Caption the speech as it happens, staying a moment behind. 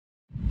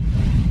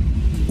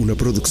una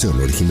producción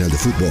original de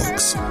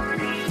Footbox.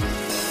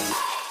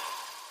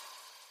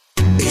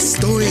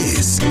 Esto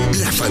es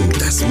La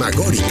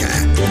Fantasmagórica,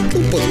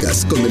 un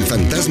podcast con el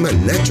fantasma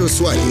Nacho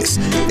Suárez,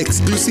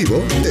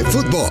 exclusivo de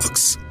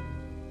Footbox.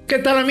 ¿Qué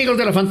tal, amigos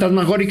de La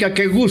Fantasmagórica?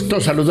 Qué gusto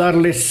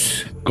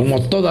saludarles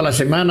como todas las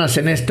semanas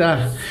en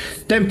esta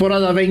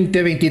temporada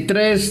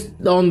 2023,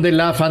 donde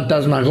La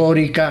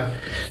Fantasmagórica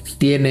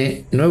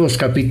tiene nuevos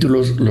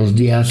capítulos los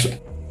días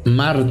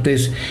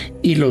martes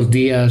y los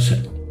días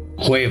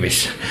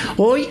jueves.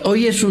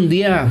 Hoy es un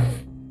día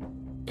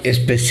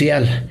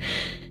especial.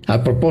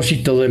 A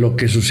propósito de lo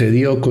que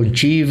sucedió con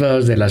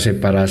Chivas, de la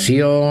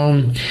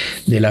separación,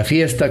 de la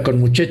fiesta con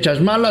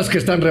muchachas malas que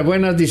están re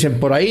buenas, dicen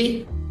por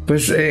ahí.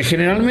 Pues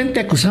generalmente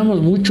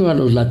acusamos mucho a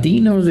los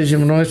latinos,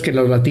 dicen, no, es que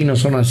los latinos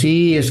son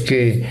así, es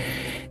que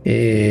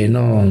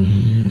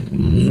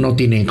no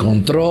tienen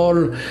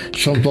control,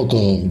 son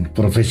poco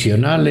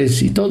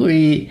profesionales y todo.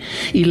 Y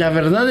la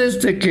verdad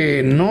es de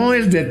que no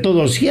es de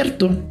todo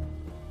cierto.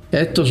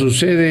 Esto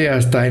sucede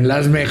hasta en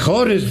las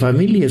mejores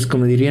familias,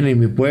 como dirían en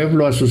mi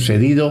pueblo. Ha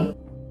sucedido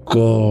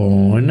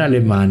en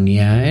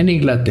Alemania, en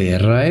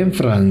Inglaterra, en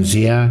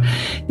Francia,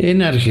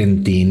 en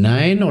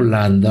Argentina, en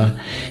Holanda.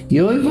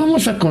 Y hoy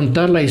vamos a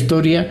contar la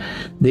historia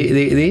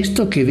de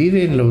esto que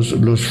viven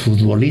los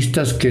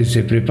futbolistas que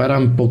se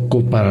preparan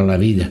poco para la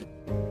vida.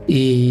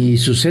 Y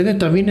sucede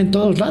también en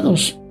todos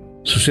lados.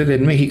 Sucede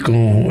en México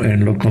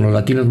con los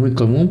latinos muy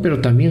común, pero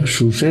también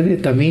sucede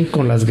también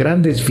con las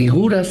grandes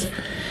figuras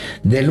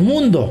del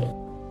mundo.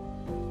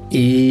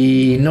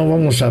 Y no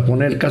vamos a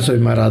poner el caso de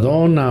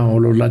Maradona o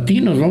los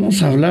latinos,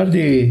 vamos a hablar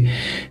de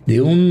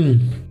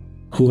un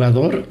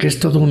jugador que es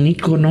todo un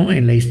ícono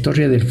en la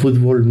historia del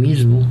fútbol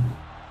mismo.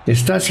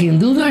 Está sin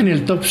duda en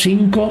el top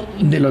 5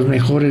 de los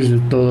mejores de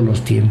todos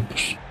los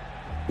tiempos.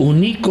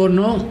 Un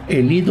ícono,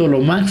 el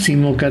ídolo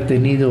máximo que ha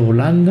tenido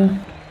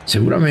Holanda,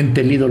 seguramente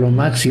el ídolo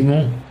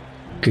máximo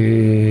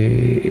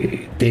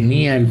que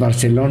tenía el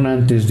Barcelona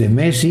antes de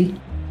Messi.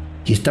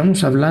 Y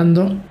estamos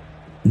hablando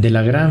de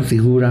la gran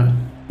figura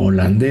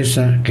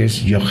holandesa que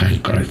es Johan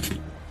Cruyff.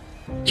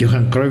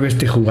 Johan Cruyff,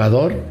 este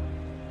jugador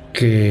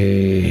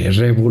que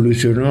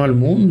revolucionó al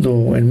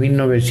mundo en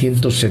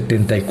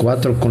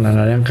 1974 con la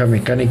naranja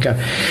mecánica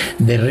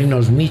de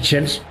Reinos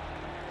Michels.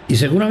 Y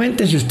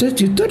seguramente si tú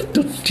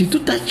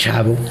estás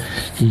chavo,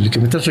 el que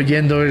me estás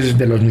oyendo es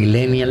de los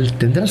millennials,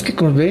 tendrás que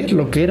ver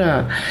lo que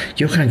era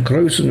Johan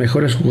Cruyff, sus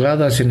mejores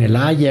jugadas en el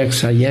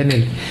Ajax allá en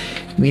el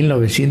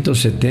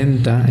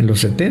 1970, en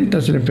los 70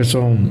 él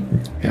empezó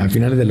a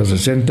finales de los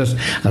 60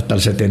 hasta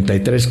el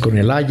 73 con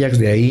el Ajax,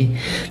 de ahí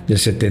del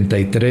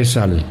 73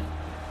 al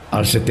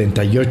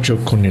 78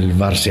 con el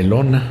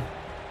Barcelona.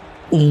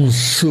 Un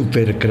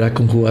super crack,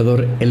 un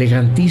jugador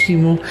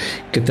elegantísimo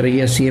que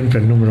traía siempre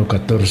el número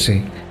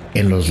 14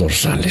 en los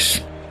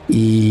dorsales.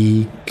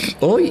 Y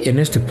hoy en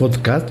este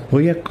podcast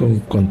voy a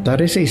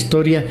contar esa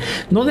historia,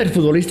 no del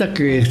futbolista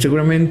que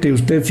seguramente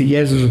usted, si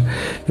ya es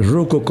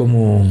ruco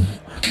como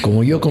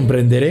yo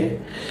comprenderé,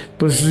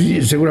 pues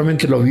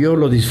seguramente lo vio,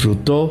 lo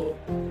disfrutó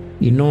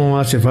y no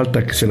hace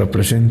falta que se lo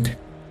presente.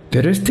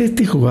 Pero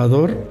este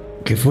jugador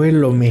que fue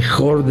lo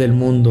mejor del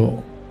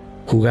mundo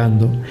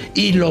jugando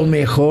y lo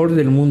mejor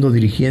del mundo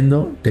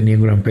dirigiendo, tenía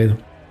un gran pedo: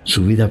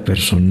 su vida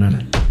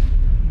personal.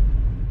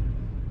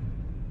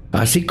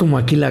 Así como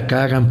aquí la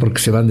cagan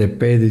porque se van de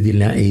pedo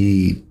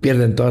y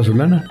pierden toda su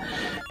lana,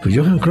 pues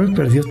Johan Cruyff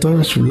perdió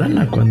toda su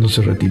lana cuando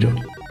se retiró.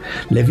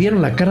 Le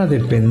vieron la cara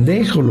de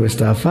pendejo, lo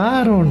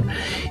estafaron,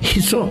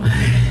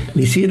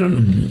 le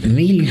hicieron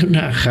mil y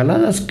una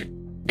jaladas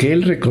que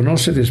él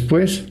reconoce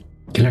después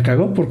que la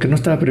cagó porque no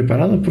estaba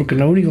preparado, porque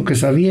lo único que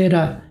sabía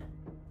era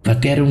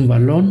patear un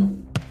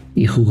balón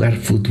y jugar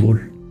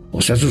fútbol. O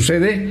sea,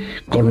 sucede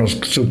con los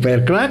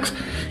supercracks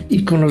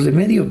y con los de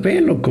medio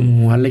pelo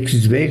como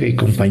Alexis Vega y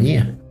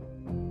compañía.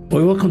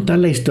 Hoy voy a contar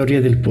la historia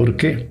del por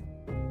qué.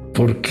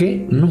 ¿Por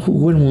qué no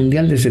jugó el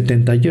Mundial de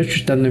 78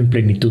 estando en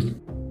plenitud?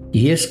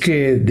 Y es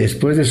que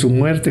después de su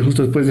muerte,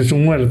 justo después de su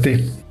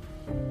muerte,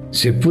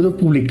 se pudo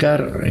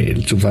publicar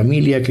en su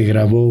familia, que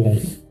grabó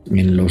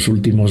en los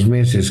últimos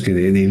meses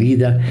de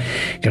vida,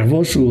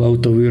 grabó su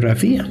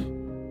autobiografía.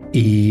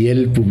 Y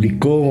él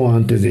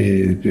publicó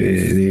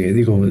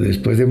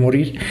después de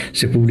morir,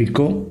 se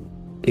publicó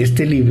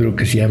este libro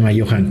que se llama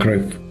Johan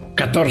Cruyff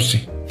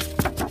 14,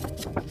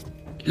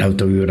 la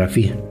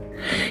autobiografía,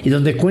 y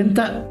donde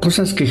cuenta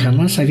cosas que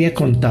jamás había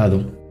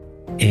contado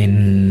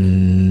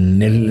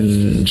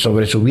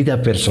sobre su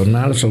vida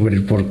personal, sobre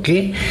el por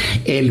qué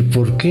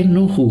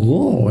no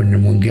jugó en el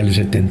Mundial de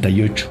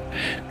 78,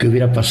 qué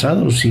hubiera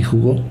pasado si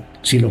jugó,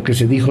 si lo que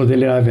se dijo de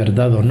él era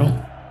verdad o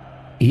no.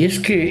 Y es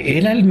que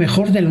era el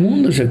mejor del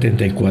mundo en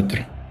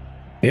 74.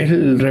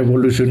 Él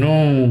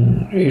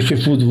revolucionó ese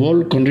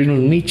fútbol con Reinos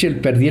Michels,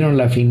 perdieron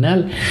la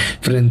final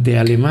frente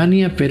a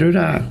Alemania, pero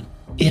era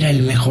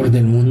el mejor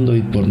del mundo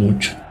y por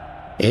mucho.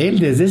 Él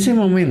desde ese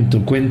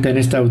momento cuenta en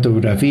esta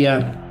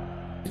autobiografía,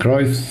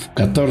 Cruyff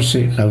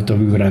 14, la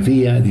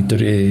autobiografía,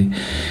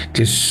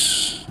 que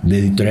es de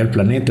Editorial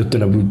Planeta, usted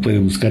la puede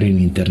buscar en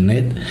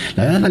internet.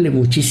 La verdad vale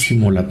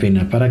muchísimo la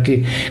pena para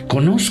que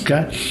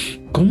conozca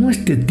cómo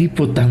este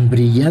tipo tan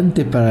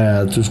brillante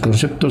para sus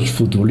conceptos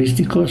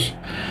futbolísticos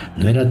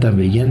no era tan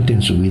brillante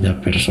en su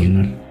vida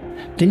personal.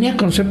 Tenía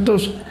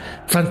conceptos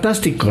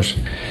fantásticos.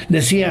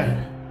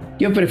 Decía,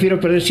 yo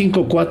prefiero perder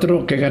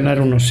 5-4 que ganar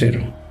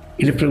 1-0.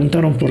 Y le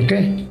preguntaron por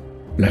qué.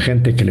 La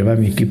gente que le va a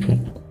mi equipo,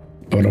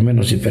 por lo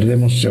menos si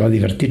perdemos, se va a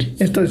divertir.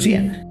 Esto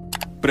decía.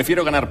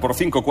 Prefiero ganar por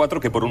 5-4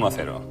 que por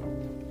 1-0.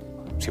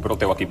 Sí, però el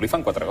teu equip li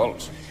fan 4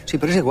 gols. Sí,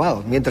 però és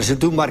igual. Mentre si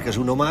tu marques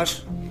uno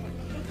más,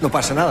 no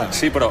passa nada.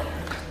 Sí, però...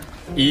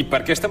 I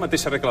per aquesta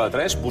mateixa regla de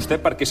 3, vostè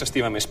per què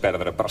s'estima més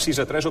perdre? Per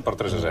 6-3 o per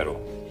 3-0?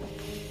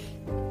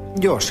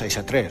 Yo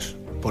 6-3,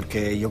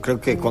 porque yo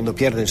creo que cuando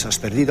pierdes has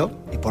perdido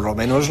y por lo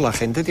menos la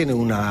gente tiene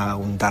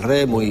un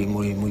tarde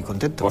muy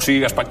contento. O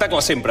sigui,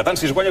 espectacle sempre, tant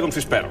si es guanya com si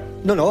es perd.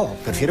 No,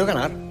 prefiero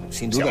ganar,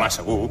 sin duda. Sí, home,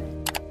 segur.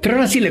 Pero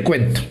ahora sí le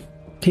cuento,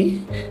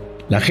 ¿sí?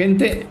 La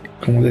gente,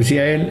 como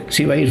decía él,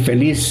 sí iba a ir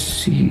feliz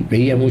si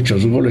veía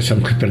muchos goles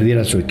aunque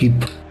perdiera su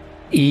equipo.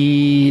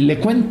 Y le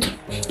cuento,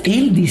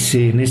 él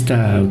dice en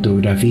esta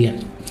autobiografía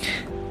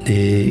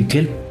que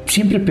él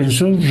siempre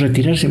pensó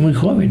retirarse muy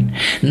joven.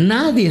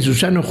 Nadie en su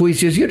sano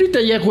juicio, si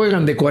ahorita ya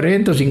juegan de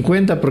 40 o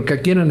 50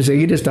 porque quieren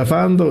seguir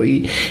estafando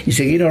y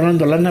seguir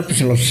ahorrando lana, pues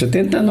en los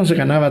 70 no se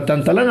ganaba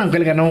tanta lana, aunque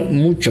él ganó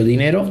mucho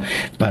dinero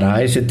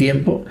para ese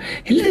tiempo.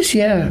 Él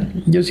decía,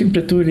 yo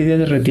siempre tuve la idea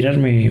de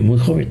retirarme muy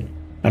joven,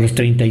 a los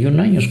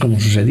 31 años, como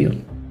sucedió.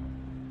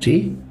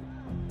 ¿Sí?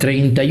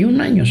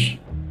 31 años.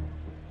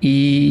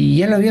 Y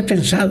ya lo había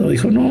pensado,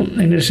 dijo, no,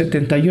 en el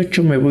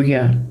 78 me voy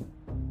a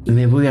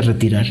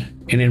retirar,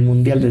 en el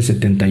Mundial del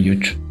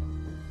 78.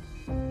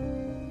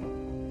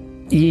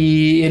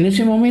 Y en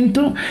ese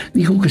momento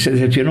dijo que se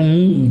decepcionó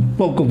un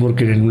poco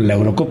porque en la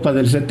Eurocopa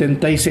del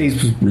 76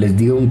 pues, les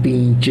dio un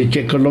pinche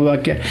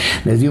Checoslovaquia,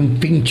 les dio un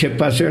pinche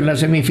paseo en la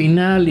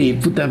semifinal y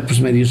puta,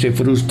 pues medio se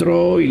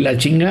frustró y la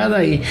chingada.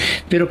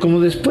 Pero como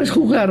después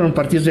jugaron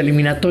partidos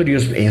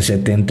eliminatorios en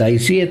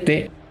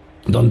 77,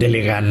 donde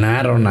le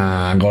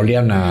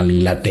golearon a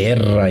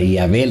Inglaterra y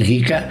a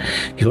Bélgica,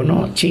 digo,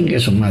 no, chingue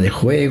su madre,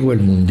 juego el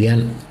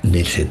Mundial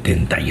del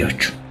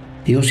 78.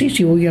 Digo, sí,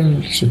 voy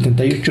al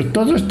 78.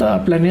 Todo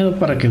estaba planeado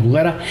para que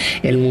jugara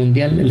el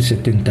Mundial del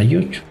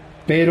 78.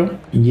 Pero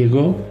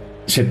llegó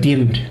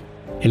septiembre.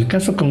 El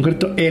caso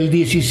concreto, el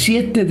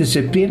 17 de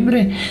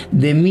septiembre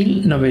de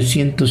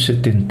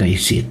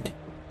 1977.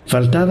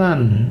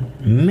 Faltaban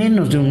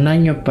menos de un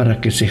año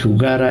para que se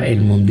jugara el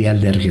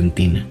Mundial de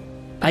Argentina.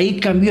 Ahí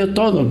cambió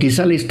todo,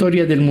 quizá la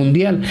historia del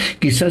Mundial.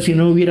 Quizá si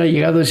no hubiera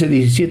llegado ese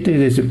 17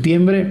 de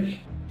septiembre,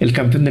 el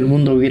campeón del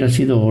mundo hubiera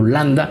sido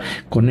Holanda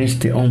con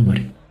este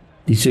hombre.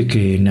 Dice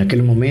que en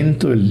aquel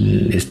momento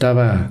él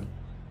estaba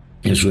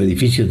en su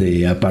edificio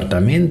de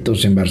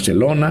apartamentos en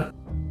Barcelona.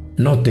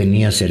 No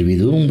tenía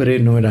servidumbre,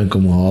 no eran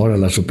como ahora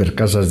las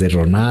supercasas de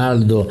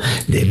Ronaldo,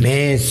 de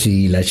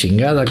Messi, la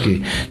chingada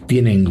que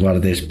tienen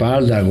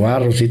guardaespaldas,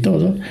 guarros y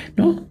todo.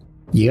 No,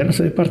 llegaron a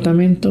su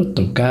departamento,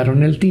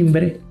 tocaron el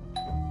timbre,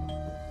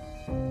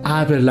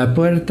 abre la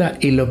puerta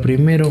y lo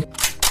primero,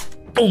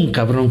 un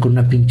cabrón con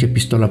una pinche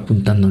pistola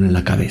apuntándole en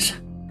la cabeza.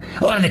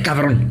 ¡Órale,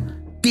 cabrón!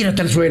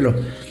 ¡Tírate al suelo!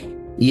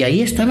 Y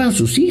ahí estaban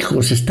sus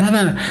hijos,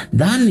 estaba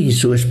Dani,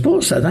 su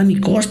esposa, Dani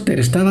Koster,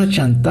 estaba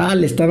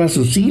Chantal, estaba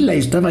Susila y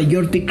estaba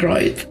Jordi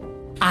Cruyff.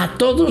 A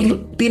todos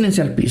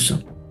tírense al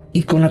piso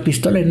y con la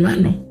pistola en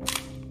mano.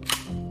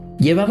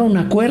 Llevaba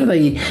una cuerda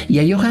y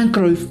a Johan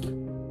Cruyff,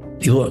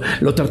 digo,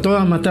 lo trató de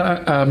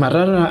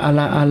amarrar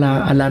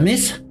a la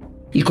mesa.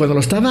 Y cuando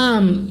lo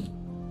estaba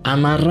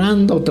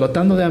amarrando,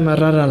 tratando de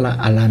amarrar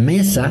a la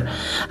mesa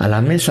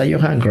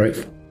Johan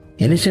Cruyff,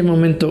 en ese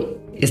momento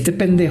este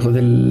pendejo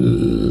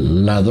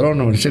del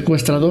ladrón o el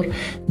secuestrador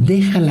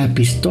deja la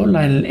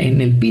pistola en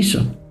el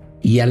piso.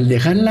 Y al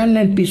dejarla en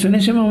el piso, en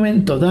ese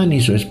momento,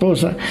 Dani, su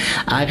esposa,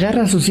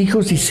 agarra a sus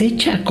hijos y se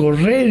echa a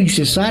correr y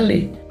se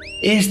sale.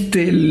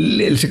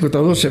 El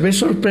secuestrador se ve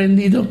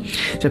sorprendido,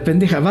 se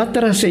pendeja, va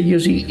tras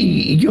ellos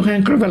y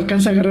Johan Cruyff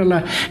alcanza a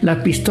agarrar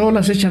la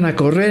pistola, se echan a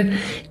correr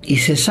y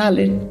se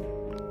salen.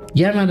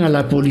 Llaman a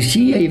la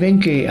policía y ven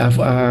que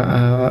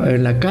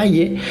en la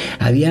calle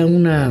había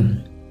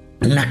una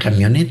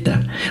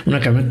camioneta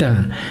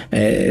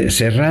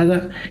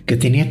cerrada que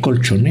tenía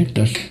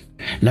colchonetas.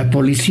 La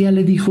policía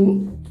le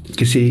dijo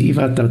que se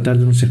iba a tratar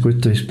de un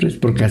secuestro express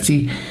porque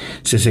así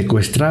se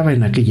secuestraba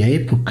en aquella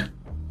época.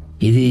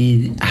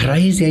 Y a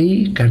raíz de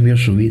ahí cambió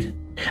su vida.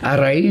 A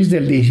raíz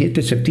del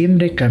 17 de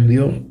septiembre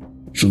cambió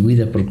su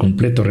vida por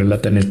completo,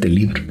 relata en este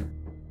libro.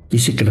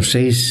 Dice que los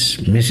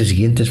 6 meses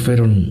siguientes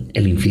fueron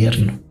el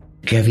infierno,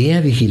 que había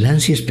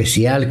vigilancia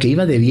especial, que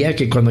iba de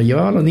viaje, cuando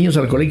llevaba a los niños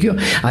al colegio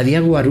había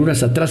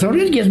guaruras atrás.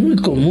 Ahora ya es muy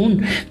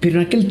común, pero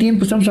en aquel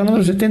tiempo, estamos hablando de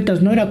los 70,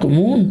 no era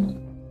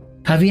común.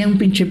 Había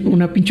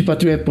una pinche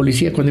patrulla de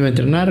policía cuando iba a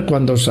entrenar,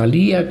 cuando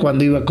salía,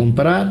 cuando iba a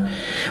comprar.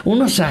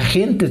 Unos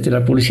agentes de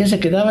la policía se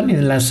quedaban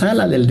en la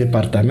sala del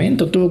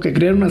departamento. Tuvo que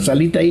crear una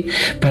salita ahí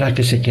para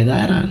que se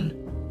quedaran.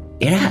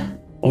 Era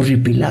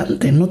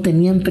horripilante, no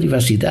tenían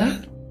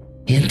privacidad.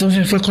 Y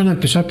entonces fue cuando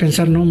empezó a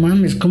pensar, no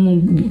mames,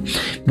 ¿cómo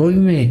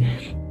voy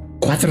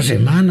 4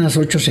 semanas,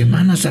 8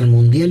 semanas al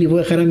mundial y voy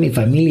a dejar a mi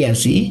familia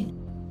así?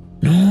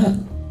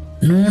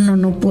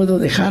 No puedo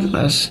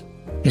dejarlas.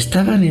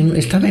 Estaba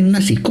en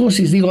una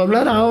psicosis. Digo,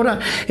 hablar ahora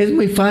es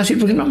muy fácil,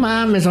 porque no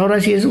mames, ahora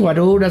sí es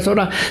guaruras,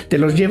 ahora te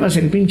los llevas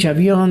en pinche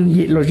avión,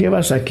 los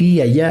llevas aquí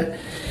y allá.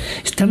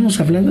 Estamos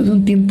hablando de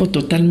un tiempo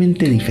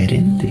totalmente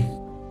diferente.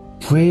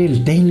 Fue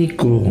el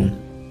técnico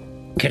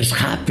Cruyff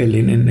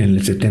en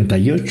el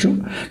 78,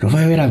 lo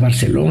fue a ver a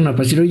Barcelona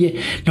para decir, oye,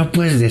 no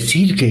puedes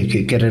decir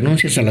que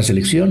renuncias a la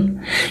selección.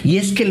 Y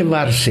es que el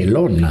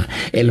Barcelona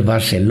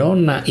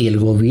y el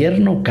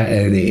gobierno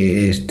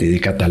de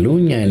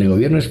Cataluña, el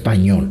gobierno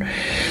español,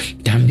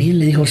 también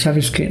le dijo,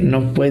 ¿sabes qué?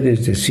 No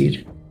puedes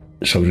decir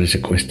sobre el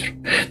secuestro.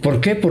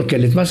 ¿Por qué? Porque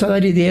les vas a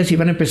dar ideas y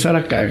van a empezar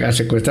a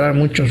secuestrar a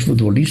muchos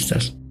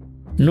futbolistas.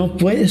 No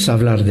puedes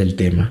hablar del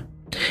tema.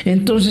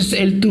 Entonces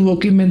él tuvo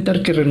que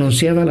inventar que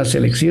renunciaba a la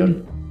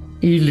selección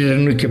y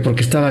que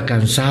porque estaba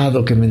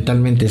cansado, que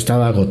mentalmente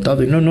estaba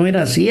agotado, y no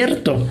era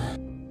cierto.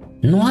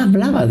 No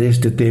hablaba de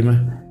este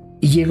tema.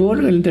 Y llegó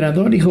el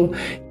entrenador y dijo,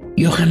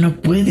 Johan,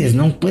 no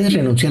puedes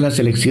renunciar a la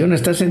selección,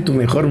 estás en tu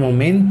mejor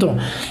momento.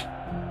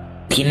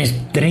 Tienes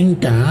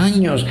 30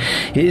 años,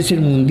 es el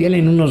mundial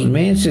en unos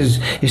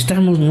meses,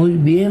 estamos muy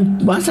bien,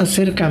 vas a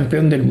ser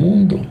campeón del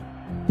mundo.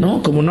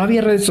 No, como no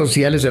había redes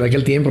sociales en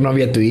aquel tiempo, no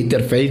había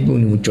Twitter, Facebook,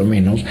 ni mucho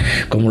menos,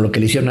 como lo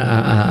que le hicieron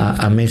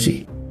a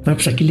Messi. Bueno,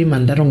 pues aquí le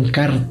mandaron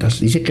cartas.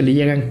 Dice que le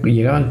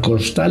llegaban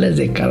costales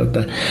de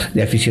cartas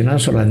de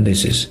aficionados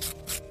holandeses,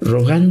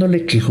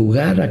 rogándole que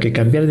jugara, que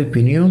cambiara de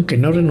opinión, que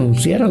no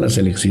renunciara a la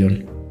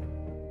selección.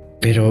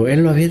 Pero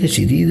él lo había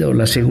decidido.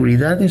 La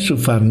seguridad de su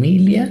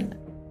familia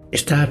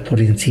estaba por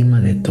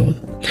encima de todo.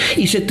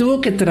 Y se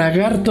tuvo que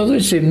tragar todo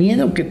ese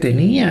miedo que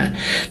tenía.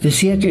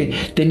 Decía que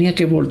tenía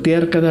que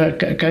voltear cada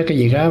que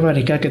llegaban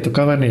y cada que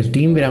tocaban el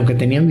timbre, aunque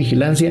tenían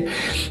vigilancia.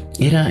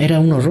 Era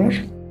un horror.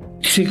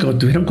 Dice que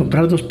tuvieron que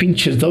comprar 2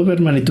 pinches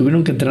Doberman y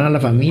tuvieron que entrenar a la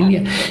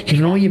familia. Y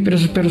no, oye, pero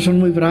esos perros son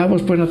muy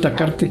bravos, pueden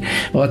atacarte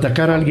o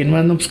atacar a alguien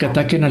más. No, pues que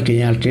ataquen al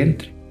que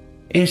entre.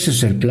 Ese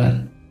es el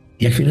plan.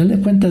 Y al final de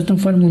cuentas no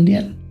fue al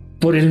mundial.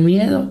 Por el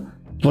miedo,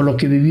 por lo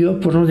que vivió,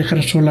 por no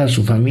dejar sola a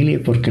su familia,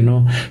 porque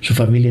su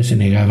familia se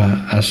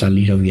negaba a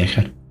salir o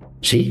viajar.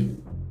 Sí,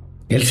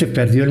 él se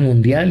perdió el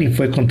mundial y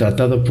fue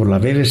contratado por la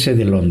BBC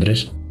de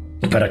Londres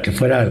para que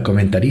fuera el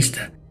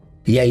comentarista.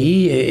 Y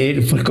ahí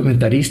él fue el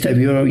comentarista,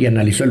 vio y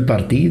analizó el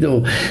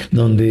partido,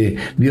 donde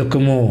vio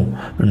cómo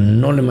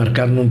no le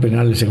marcaron un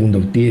penal el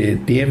segundo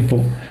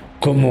tiempo,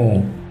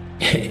 cómo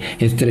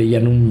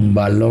estrellan un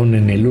balón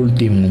en el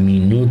último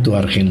minuto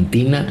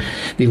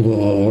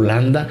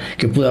Holanda,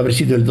 que pudo haber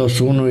sido el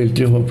 2-1 y el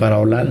triunfo para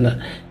Holanda,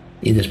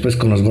 y después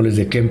con los goles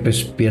de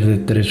Kempes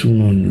pierde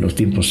 3-1 en los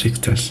tiempos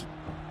extras.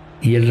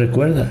 Y él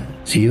recuerda,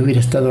 si yo hubiera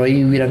estado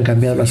ahí hubieran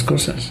cambiado las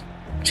cosas.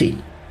 Sí,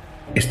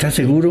 está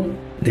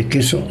seguro de que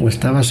eso, o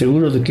estaba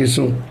seguro de que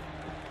eso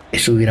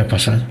hubiera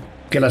pasado,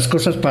 que las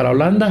cosas para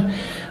Holanda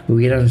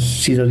hubieran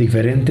sido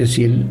diferentes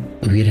si él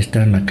hubiera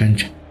estado en la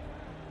cancha.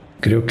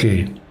 Creo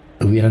que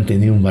hubieran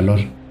tenido un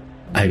valor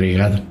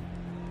agregado.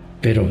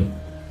 Pero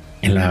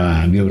en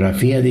la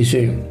biografía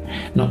dice,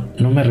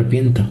 no me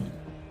arrepiento.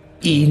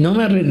 Y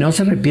no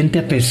se arrepiente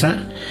a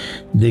pesar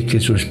de que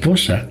su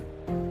esposa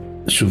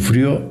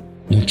sufrió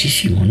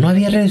muchísimo. No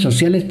había redes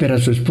sociales, pero a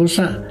su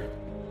esposa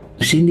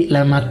Cindy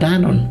la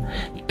mataron.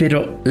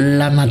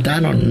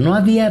 No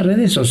había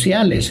redes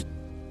sociales.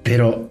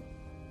 Pero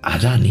a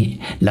Dani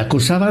la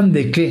acusaban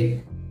 ¿de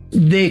qué?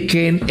 De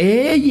que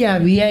ella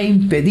había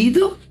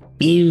impedido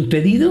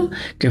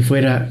que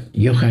fuera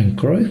Johan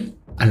Cruyff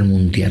al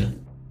mundial.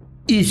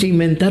 Y se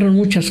inventaron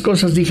muchas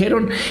cosas.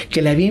 Dijeron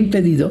que le había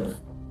impedido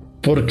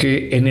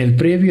porque en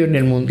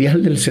el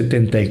mundial del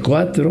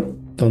 74,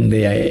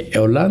 donde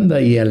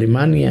Holanda y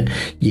Alemania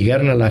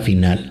llegaron a la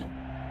final,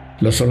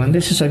 los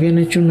holandeses habían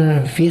hecho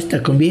una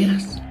fiesta con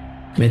viejas.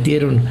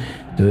 Metieron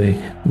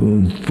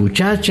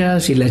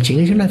muchachas y la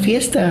chingada, una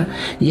fiesta,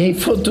 y hay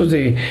fotos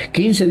de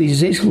 15,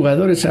 16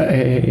 jugadores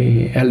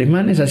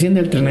alemanes haciendo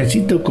el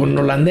trenecito con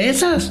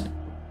holandesas.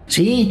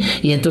 Sí,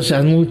 y entonces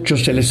a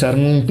muchos se les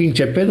armó un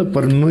pinche pedo,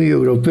 por muy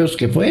europeos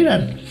que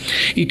fueran,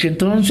 y que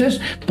entonces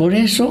por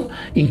eso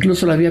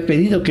incluso le había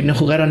pedido que no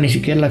jugara ni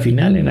siquiera la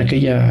final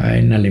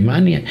en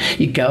Alemania,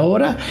 y que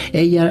ahora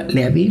ella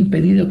le había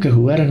impedido que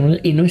jugaran.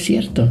 Y no es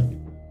cierto.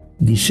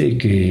 Dice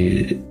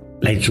que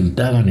la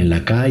insultaban en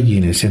la calle,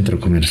 en el centro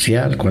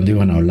comercial, cuando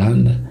iban a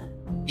Holanda.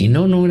 Y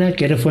no era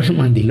que fue el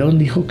mandilón,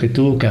 dijo que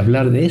tuvo que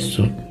hablar de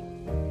eso.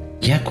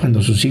 Ya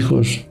cuando sus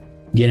hijos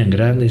ya eran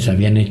grandes,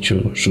 habían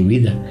hecho su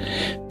vida,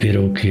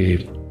 pero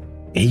que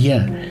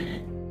ella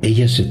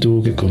se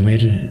tuvo que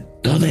comer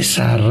toda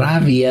esa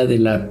rabia de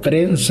la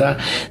prensa,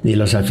 de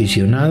los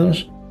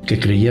aficionados, que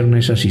creyeron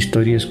esas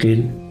historias que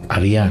él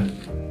había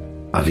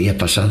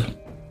pasado.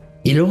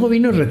 Y luego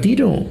vino el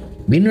retiro,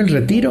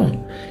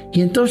 y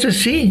entonces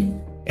sí,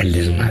 el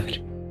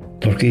desmadre.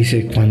 Porque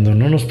dice, cuando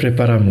no nos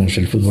preparamos,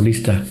 el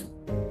futbolista,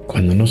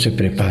 cuando no se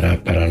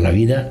prepara para la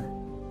vida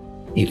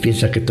y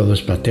piensa que todo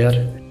es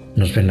patear,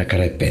 nos ven la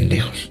cara de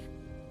pendejos.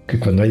 Que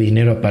cuando hay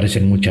dinero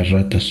aparecen muchas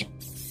ratas.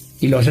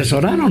 Y lo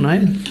asesoraron a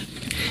él.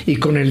 Y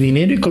con el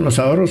dinero y con los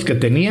ahorros que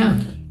tenía,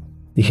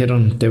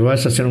 dijeron, te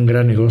vas a hacer un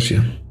gran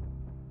negocio.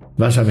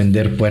 Vas a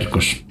vender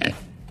puercos.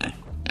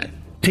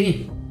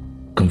 Sí,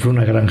 compró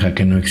una granja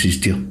que no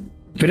existió.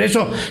 Pero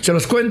eso se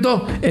los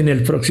cuento en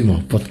el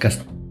próximo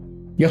podcast.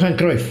 Johan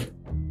Cruyff,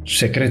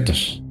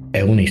 secretos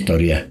en una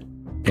historia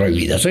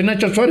prohibida. Soy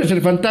Nacho Suárez,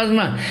 el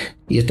fantasma,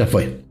 y esta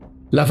fue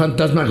La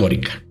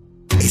Fantasmagórica.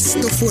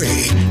 Esto fue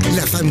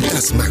La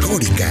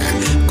Fantasmagórica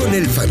con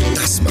el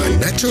fantasma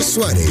Nacho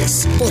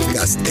Suárez,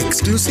 podcast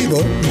exclusivo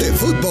de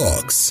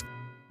Footbox.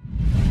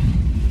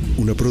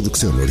 Una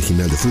producción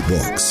original de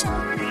Footbox.